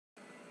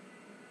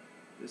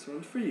This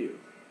one's for you.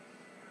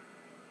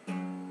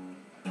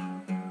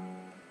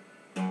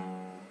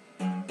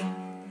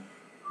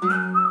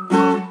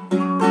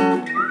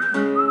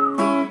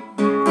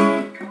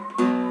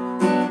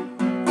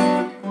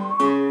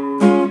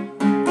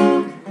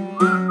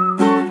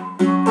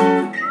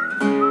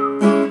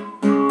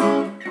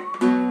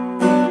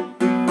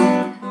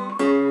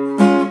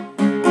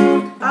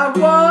 I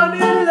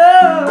wanted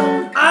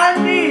love,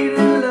 I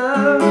needed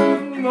love,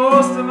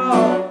 most of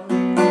all,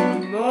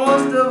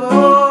 most of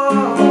all.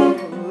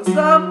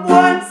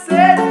 Someone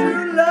said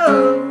true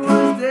love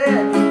was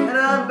dead, and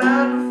I'm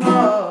bound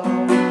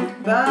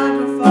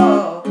to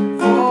fall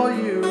for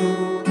you.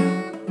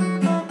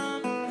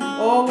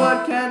 Oh,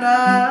 what can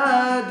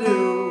I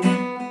do?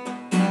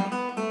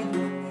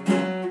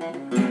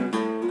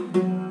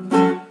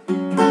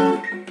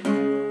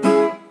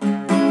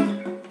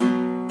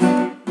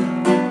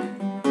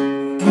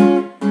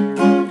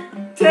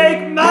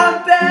 Take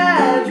my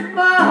badge,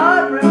 my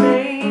heart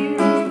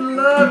remains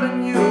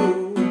loving you.